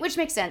exit, which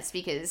makes sense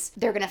because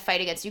they're going to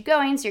fight against you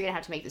going, so you're going to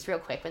have to make this real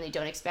quick when they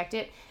don't expect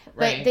it.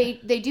 But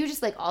they do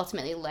just, like,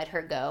 ultimately let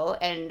her go,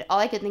 and all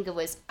I could think of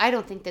was, I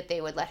don't think that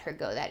they would let her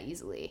go that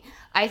easily.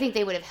 I think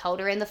they would have held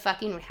her in the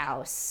fucking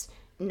house,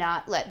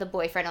 not let the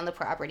boyfriend on the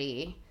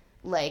property,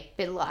 like,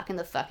 been locking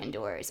the fucking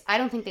doors. I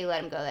don't think they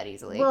let him go that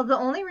easily. Well, the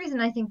only reason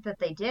I think that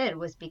they did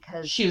was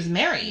because... She was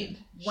married.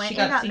 She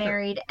got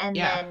married, and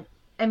then...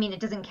 I mean,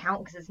 it doesn't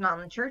count because it's not in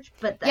the church,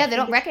 but... they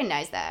don't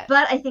recognize that.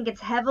 But I think it's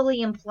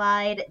heavily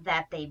implied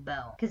that they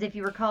bone. Because if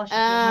you recall, she came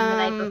home the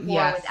night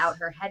before without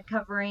her head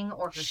covering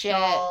or her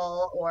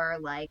shawl or,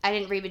 like... I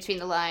didn't read between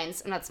the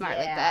lines. I'm not smart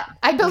like that.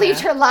 I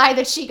believed her lie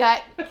that she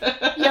got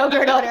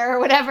yogurt on her or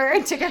whatever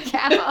and took her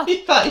cap off.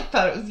 You thought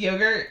it was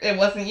yogurt? It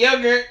wasn't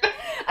yogurt.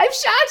 I'm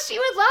shocked she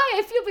would lie.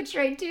 I feel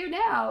betrayed too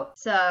now.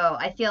 So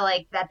I feel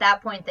like at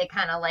that point they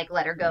kind of like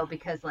let her go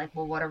because like,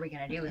 well, what are we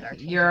gonna do with our?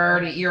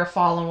 You're a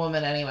fallen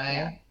woman anyway.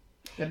 Yeah.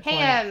 Good point.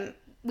 Hey,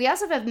 we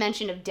also have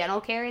mention of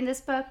dental care in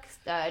this book.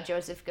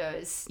 Joseph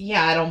goes.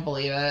 Yeah, I don't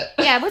believe it.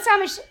 Yeah, what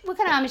kind of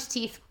Amish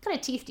teeth? What kind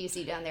of teeth do you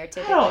see down there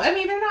typically? I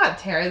mean, they're not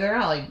they're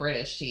not like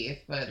British teeth,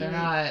 but they're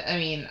not. I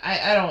mean,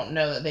 I don't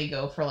know that they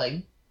go for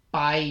like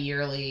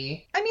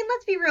bi-yearly. I mean,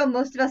 let's be real,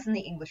 most of us in the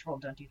English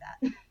world don't do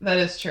that. That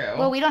is true.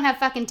 Well, we don't have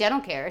fucking dental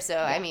care, so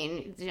I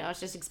mean,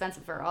 it's just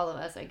expensive for all of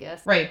us, I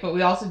guess. Right, but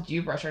we also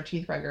do brush our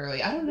teeth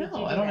regularly. I don't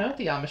know. I don't know if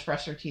the Amish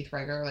brush their teeth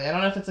regularly. I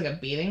don't know if it's like a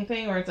bathing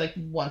thing or it's like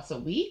once a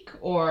week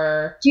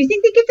or... Do you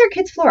think they give their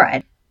kids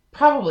fluoride?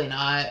 Probably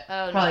not.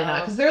 Probably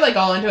not, because they're like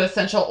all into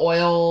essential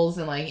oils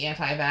and like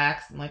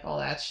anti-vax and like all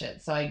that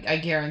shit. So I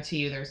guarantee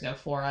you there's no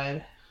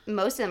fluoride.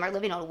 Most of them are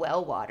living on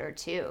well water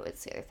too.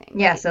 It's the other thing.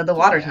 Yeah, so the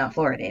water's not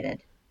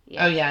fluoridated.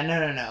 Yeah. Oh yeah,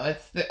 no.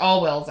 It's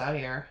all wells out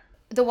here.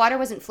 The water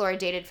wasn't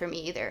fluoridated for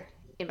me either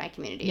in my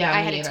community. Yeah,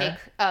 I had to take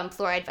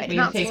fluoride vitamins. It's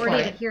not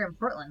fluoridated here in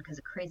Portland because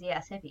of crazy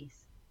ass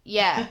hippies.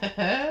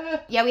 Yeah.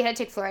 Yeah, we had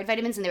to take fluoride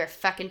vitamins and they were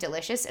fucking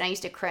delicious. And I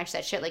used to crunch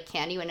that shit like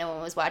candy when no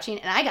one was watching.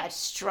 And I got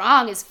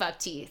strong as fuck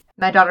teeth.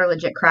 My daughter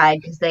legit cried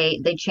because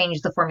they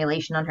changed the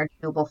formulation on her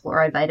chewable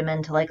fluoride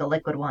vitamin to like a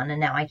liquid one.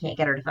 And now I can't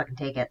get her to fucking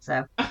take it,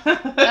 so.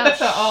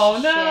 Oh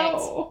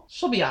no.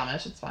 She'll be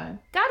Amish, it's fine.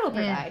 God will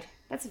provide.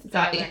 That's if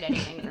I learned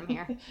anything from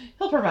here.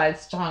 He'll provide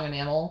strong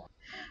enamel.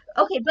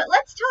 Okay, but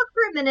let's talk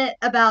for a minute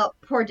about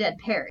poor dead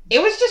Perry.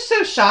 It was just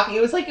so shocking.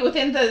 It was like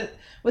within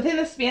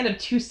the span of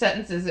 2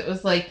 sentences, it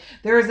was like,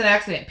 there was an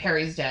accident,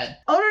 Perry's dead.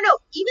 Oh, no.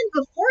 Even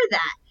before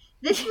that,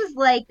 this was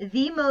like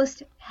the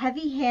most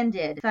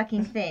heavy-handed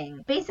fucking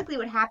thing. Basically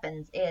what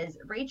happens is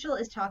Rachel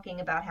is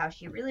talking about how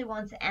she really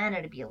wants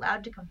Anna to be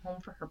allowed to come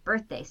home for her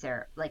birthday,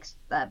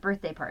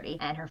 birthday party,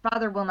 and her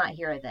father will not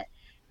hear of it.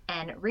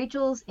 And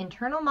Rachel's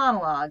internal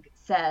monologue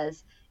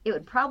says it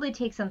would probably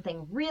take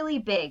something really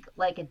big,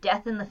 like a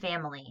death in the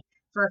family,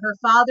 for her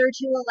father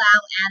to allow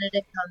Anna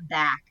to come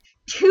back.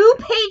 2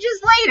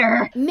 pages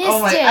later.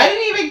 Missed it. I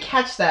didn't even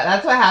catch that.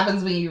 That's what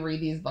happens when you read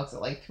these books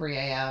at like 3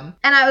 a.m.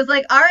 And I was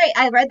like, all right,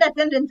 I read that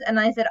sentence and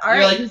I said, all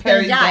right, he's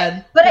going to die.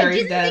 Dead. But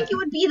Perry's I didn't think it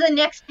would be the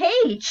next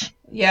page.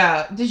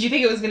 Yeah. Did you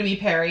think it was going to be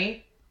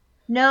Perry?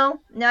 No,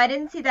 I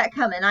didn't see that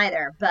coming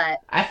either, but...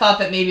 I thought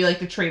that maybe, like,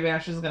 the tree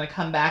branch was going to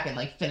come back and,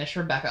 like, finish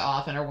Rebecca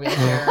off in her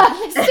wheelchair.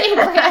 Same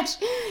branch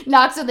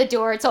knocks on the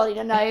door, it's holding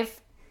a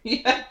knife.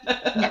 Yeah.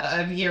 No.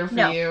 I'm here for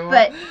you.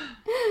 But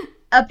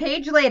a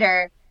page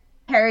later,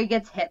 Perry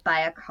gets hit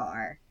by a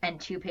car, and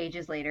 2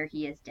 pages later,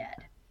 he is dead.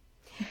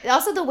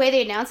 Also, the way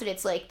they announce it,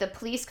 it's like the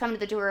police come to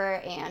the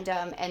door, and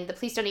the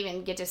police don't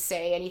even get to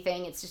say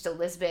anything. It's just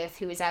Elizabeth,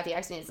 who is at the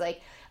accident, is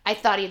like... I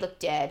thought he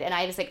looked dead, and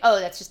I was like, oh,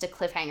 that's just a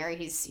cliffhanger.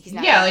 He's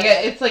not. Yeah, like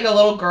it's like a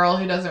little girl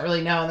who doesn't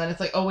really know, and then it's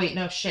like, oh wait,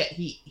 no shit,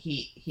 he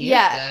is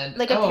dead.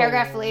 Like a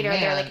paragraph later, man.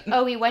 They're like,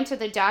 oh, we went to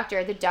the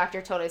doctor. The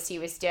doctor told us he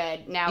was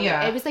dead. Now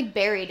it was like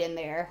buried in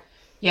there.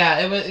 Yeah,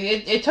 it was.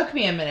 It took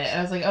me a minute. I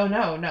was like, oh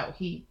no,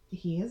 he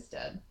is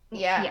dead.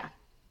 Yeah.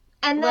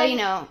 And then,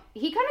 well,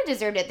 he kind of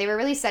deserved it. They were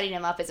really setting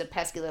him up as a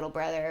pesky little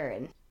brother.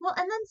 And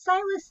then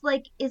Silas,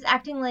 is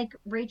acting like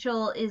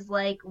Rachel is,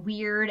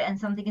 weird and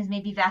something is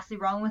maybe vastly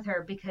wrong with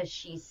her because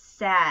she's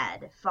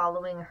sad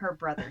following her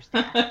brother's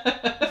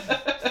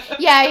death.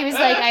 Yeah, he was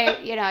like,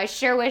 I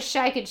sure wish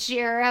I could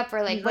cheer her up, or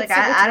I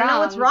don't know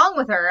what's wrong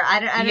with her. I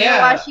don't know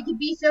why she could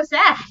be so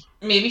sad.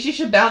 Maybe she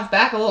should bounce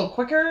back a little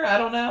quicker. I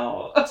don't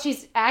know.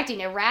 She's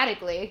acting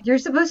erratically. You're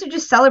supposed to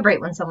just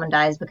celebrate when someone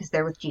dies because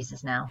they're with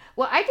Jesus now.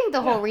 Well, I think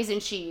the whole reason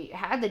she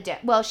had the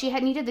death, she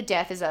had needed the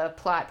death as a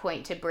plot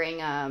point to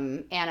bring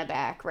Anna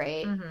back,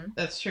 right? Mm-hmm.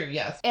 That's true,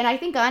 yes. And I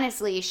think,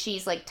 honestly,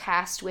 she's,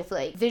 tasked with,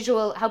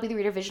 helping the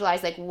reader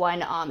visualize,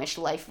 one Amish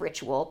life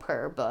ritual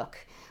per book.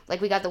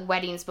 We got the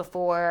weddings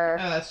before.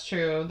 Oh, that's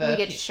true. We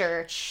get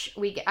church.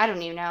 I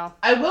don't even know.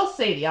 I will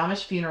say the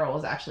Amish funeral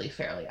was actually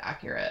fairly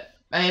accurate.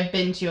 I have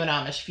been to an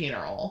Amish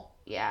funeral.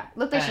 Yeah,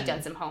 looked like she'd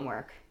done some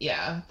homework.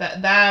 Yeah,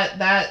 that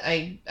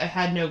I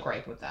had no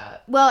gripe with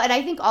that. Well, and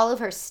I think all of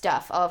her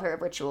stuff, all of her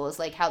rituals,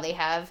 how they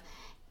have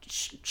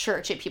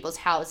church at people's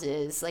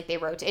houses, they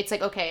wrote, it's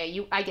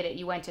okay, I get it,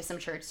 you went to some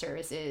church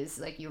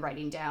services, you're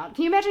writing down.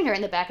 Can you imagine her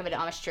in the back of an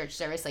Amish church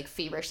service,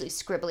 feverishly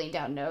scribbling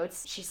down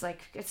notes? She's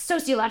it's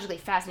sociologically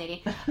fascinating.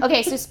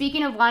 Okay, so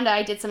speaking of Wanda,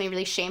 I did something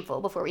really shameful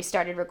before we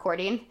started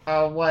recording.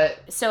 Oh, what?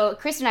 So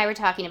Chris and I were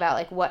talking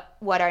about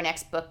what our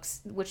next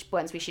books, which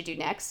ones we should do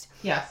next.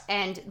 Yes.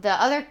 And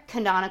the other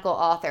canonical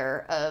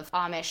author of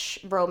Amish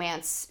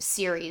romance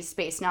series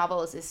based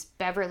novels is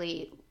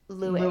Beverly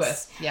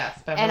Lewis,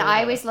 yes. Beverly and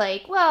I was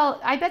like, well,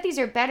 I bet these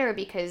are better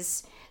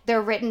because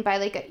they're written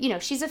by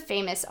she's a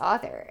famous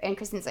author. And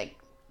Kristen's like,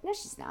 no,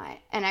 she's not.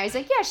 And I was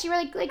like, yeah, she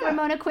wrote like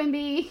Ramona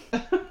Quimby.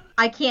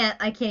 I can't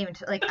even,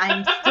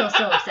 I'm still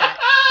so upset.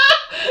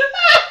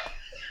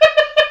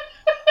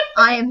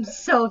 I am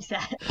so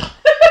upset.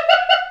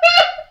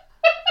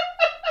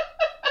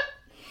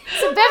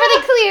 So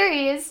Beverly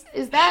Cleary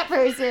is that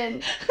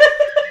person.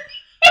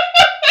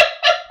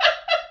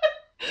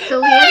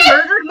 So Leanne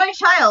murdered my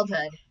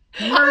childhood.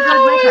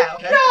 God.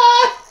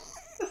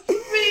 That's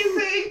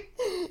amazing.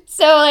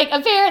 So,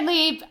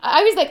 apparently,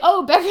 I was like,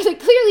 oh, Beverly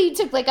clearly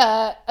took,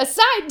 a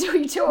side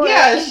detour.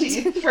 Yeah,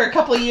 for a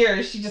couple of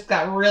years, she just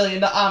got really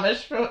into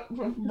Amish.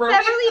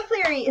 Beverly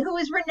Cleary, who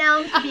was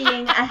renowned for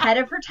being ahead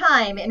of her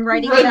time in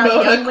writing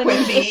about young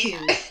women's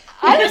issues.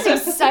 I was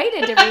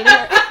excited to read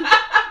her.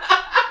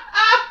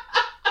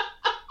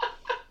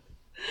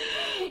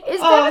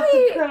 Is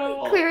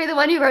Beverly Cleary the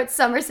one who wrote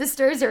Summer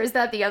Sisters, or is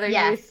that the other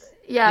youth?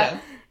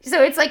 Yeah.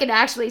 So it's an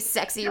actually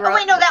sexy romance. Oh,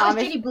 wait, no, that was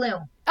J.D.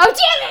 Bloom. Oh,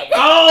 damn it!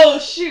 Oh,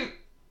 shoot.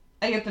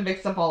 I get them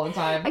mixed up all the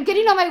time. I'm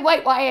getting all my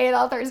white YA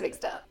authors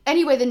mixed up.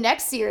 Anyway, the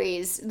next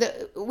series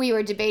that we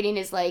were debating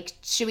is,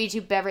 should we do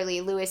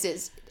Beverly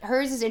Lewis's?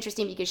 Hers is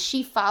interesting because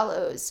she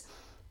follows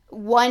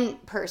one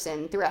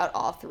person throughout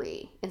all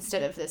three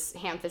instead of this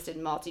ham-fisted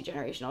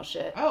multi-generational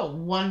shit. Oh,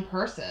 one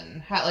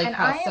person. How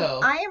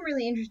so? I am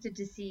really interested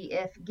to see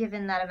if,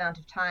 given that amount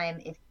of time,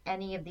 if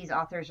any of these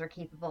authors are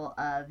capable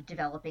of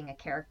developing a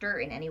character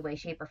in any way,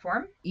 shape, or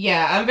form.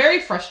 Yeah, I'm very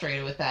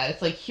frustrated with that.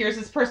 It's here's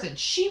this person.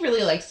 She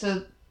really likes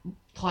to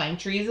climb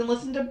trees and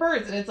listen to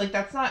birds. And it's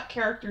that's not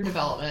character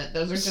development.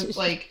 Those are just,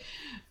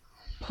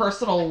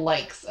 personal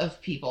likes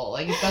of people.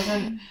 It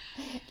doesn't...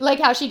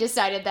 how she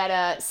decided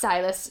that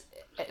Silas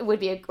would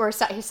be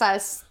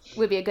Silas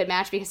would be a good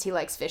match because he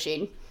likes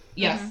fishing.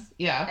 Yes,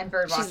 yeah. And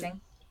bird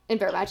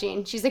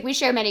watching. She's like, we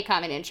share many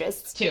common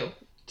interests. Two.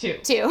 Two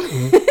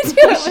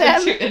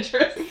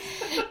interests.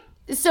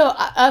 So,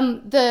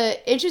 the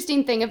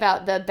interesting thing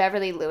about the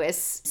Beverly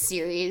Lewis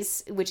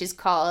series, which is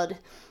called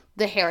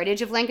The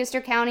Heritage of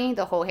Lancaster County,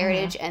 the whole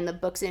heritage, and the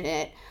books in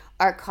it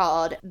are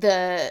called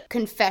The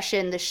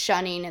Confession, The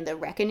Shunning, and The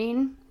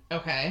Reckoning.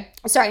 Okay.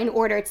 Sorry, in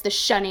order, it's The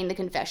Shunning, The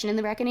Confession, and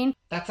The Reckoning.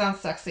 That sounds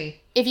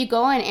sexy. If you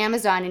go on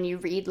Amazon and you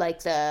read,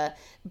 the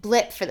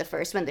blip for the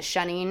first one, The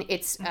Shunning,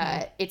 it's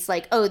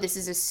oh, this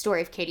is a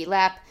story of Katie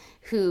Lapp,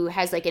 who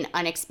has, an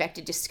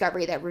unexpected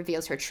discovery that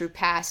reveals her true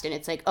past, and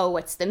it's oh,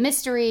 what's the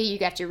mystery? You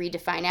have to read to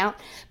find out.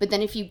 But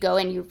then if you go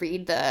and you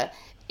read the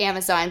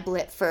Amazon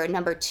blip for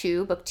number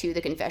 2, book 2,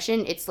 The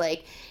Confession, it's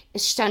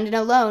shunned and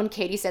alone,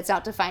 Katie sets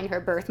out to find her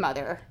birth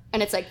mother.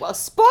 And it's well,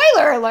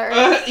 spoiler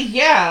alert!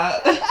 Yeah.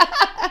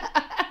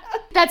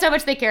 That's how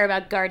much they care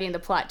about guarding the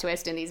plot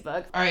twist in these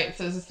books. All right,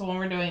 so is this the one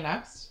we're doing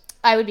next?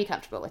 I would be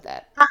comfortable with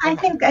that. I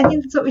think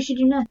that's what we should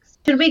do next.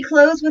 Should we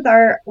close with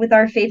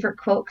our favorite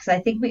quote? Because I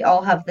think we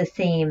all have the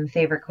same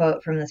favorite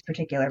quote from this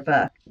particular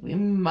book. We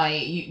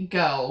might.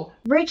 Go.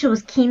 Rachel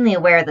was keenly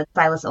aware that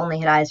Silas only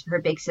had eyes for her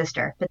big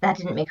sister, but that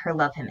didn't make her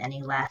love him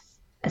any less.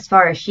 As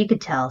far as she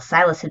could tell,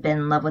 Silas had been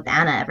in love with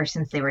Anna ever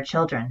since they were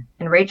children,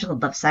 and Rachel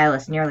had loved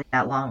Silas nearly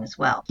that long as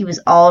well. He was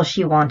all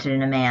she wanted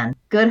in a man.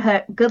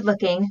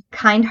 Good-looking,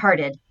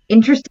 kind-hearted,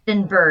 interested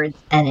in birds,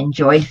 and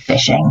enjoyed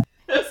fishing.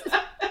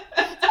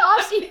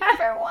 All she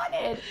ever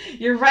wanted.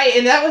 You're right,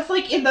 and that was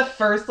in the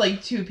first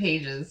 2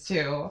 pages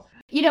too.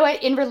 You know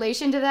what? In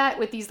relation to that,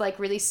 with these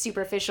really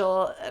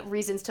superficial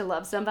reasons to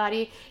love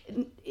somebody,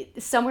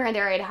 somewhere in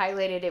there I had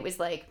highlighted it was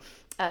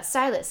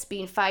Silas,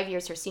 being 5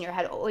 years her senior,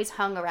 had always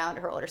hung around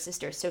her older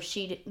sister, so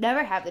she'd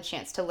never have the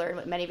chance to learn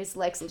what many of his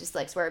likes and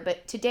dislikes were.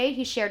 But today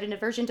he shared an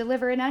aversion to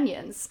liver and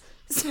onions.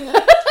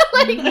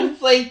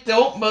 It's like,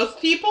 don't most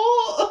people?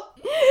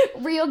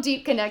 Real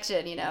deep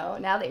connection, you know.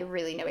 Now they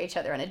really know each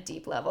other on a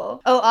deep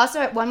level. Oh,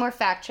 also, one more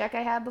fact check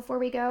I have before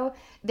we go.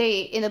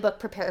 They, in the book,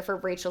 prepare for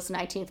Rachel's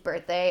 19th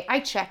birthday. I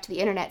checked. The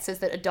internet says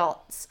that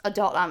adult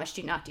Amish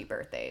do not do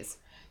birthdays.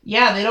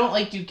 Yeah, they don't,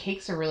 like, do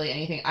cakes or really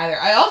anything either.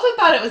 I also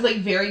thought it was, like,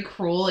 very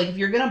cruel. Like, if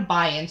you're gonna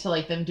buy into,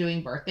 like, them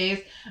doing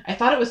birthdays, I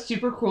thought it was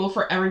super cruel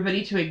for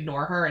everybody to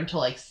ignore her until,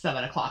 like,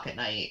 7 o'clock at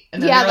night.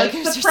 And then they're like,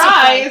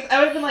 surprise! I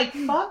would have been like,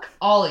 fuck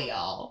all of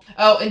y'all.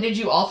 Oh, and did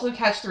you also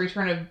catch the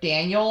return of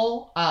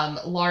Daniel,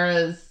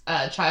 Laura's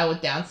child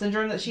with Down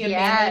syndrome that she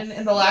abandoned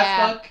in the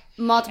last book?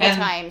 Multiple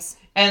times.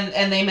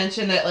 And they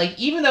mentioned that, like,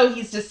 even though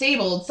he's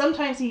disabled,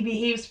 sometimes he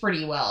behaves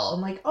pretty well.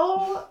 I'm like,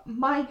 oh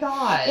my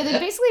god. Yeah, they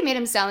basically made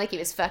him sound like he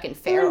was fucking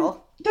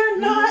feral. They're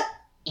not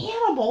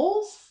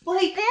animals. Like,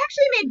 they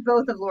actually made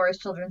both of Laura's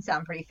children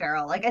sound pretty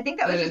feral. Like, I think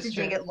that was just a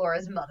dig at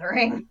Laura's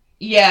mothering.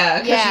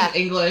 Yeah, because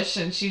she's English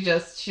and she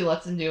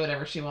lets him do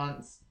whatever she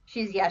wants.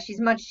 She's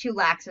much too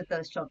lax with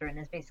those children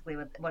is basically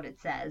what it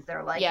says.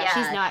 They're like,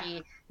 she's not.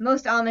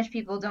 Most Amish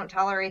people don't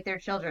tolerate their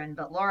children,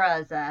 but Laura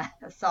is a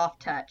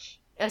soft touch.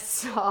 A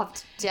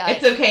soft touch.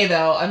 It's okay,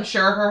 though. I'm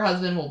sure her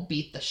husband will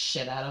beat the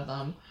shit out of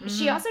them.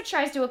 She also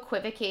tries to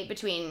equivocate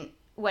between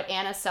what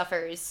Anna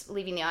suffers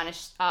leaving the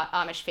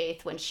Amish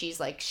faith when she's,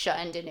 like,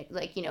 shunned and,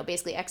 like, you know,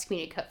 basically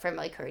excommunicated from,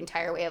 like, her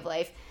entire way of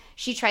life.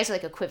 She tries to,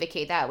 like,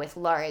 equivocate that with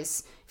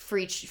Laura's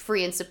free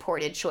and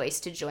supported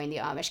choice to join the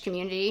Amish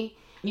community.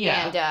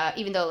 Yeah. And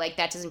even though, like,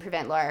 that doesn't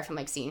prevent Laura from,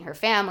 like, seeing her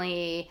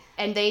family.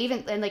 And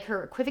like,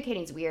 her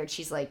equivocating's weird.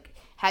 She's, like,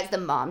 has the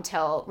mom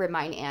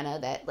remind Anna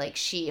that, like,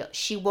 she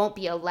won't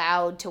be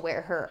allowed to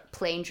wear her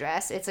plain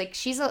dress. It's like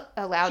she's allowed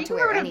to wear anything. She can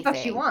wear whatever the fuck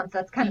she wants.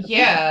 That's kind of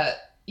Yeah,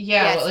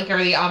 yes. Like,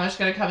 are the Amish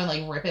gonna come and,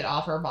 like, rip it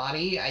off her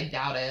body? I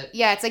doubt it.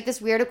 Yeah, it's like this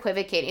weird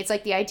equivocating. It's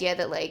like the idea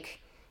that, like,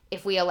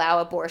 if we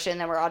allow abortion,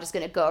 then we're all just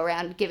gonna go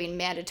around giving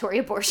mandatory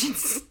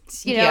abortions.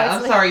 You know? Yeah,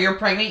 I'm sorry, you're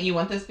pregnant, you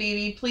want this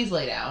baby? Please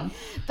lay down.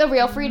 The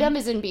real freedom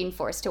is in being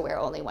forced to wear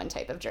only one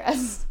type of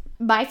dress.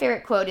 My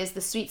favorite quote is,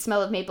 "The sweet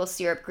smell of maple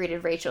syrup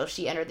greeted Rachel.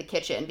 She entered the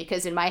kitchen,"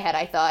 because in my head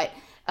I thought,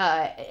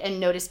 and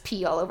noticed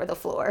pee all over the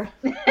floor.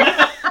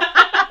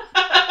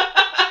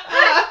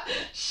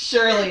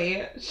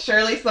 Surely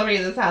somebody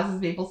in this house has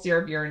maple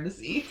syrup urine to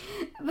see.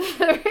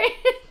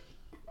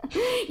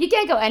 You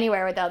can't go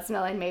anywhere without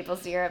smelling maple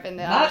syrup in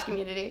the Amish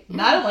community.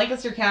 Not in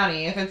Lancaster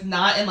County. If it's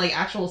not in, like,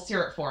 actual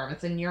syrup form,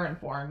 it's in urine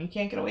form. You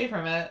can't get away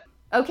from it.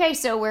 Okay,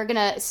 so we're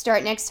going to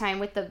start next time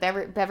with the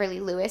Beverly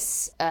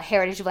Lewis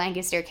Heritage of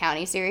Lancaster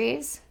County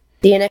series.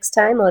 See you next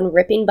time on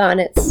Ripping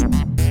Bonnets.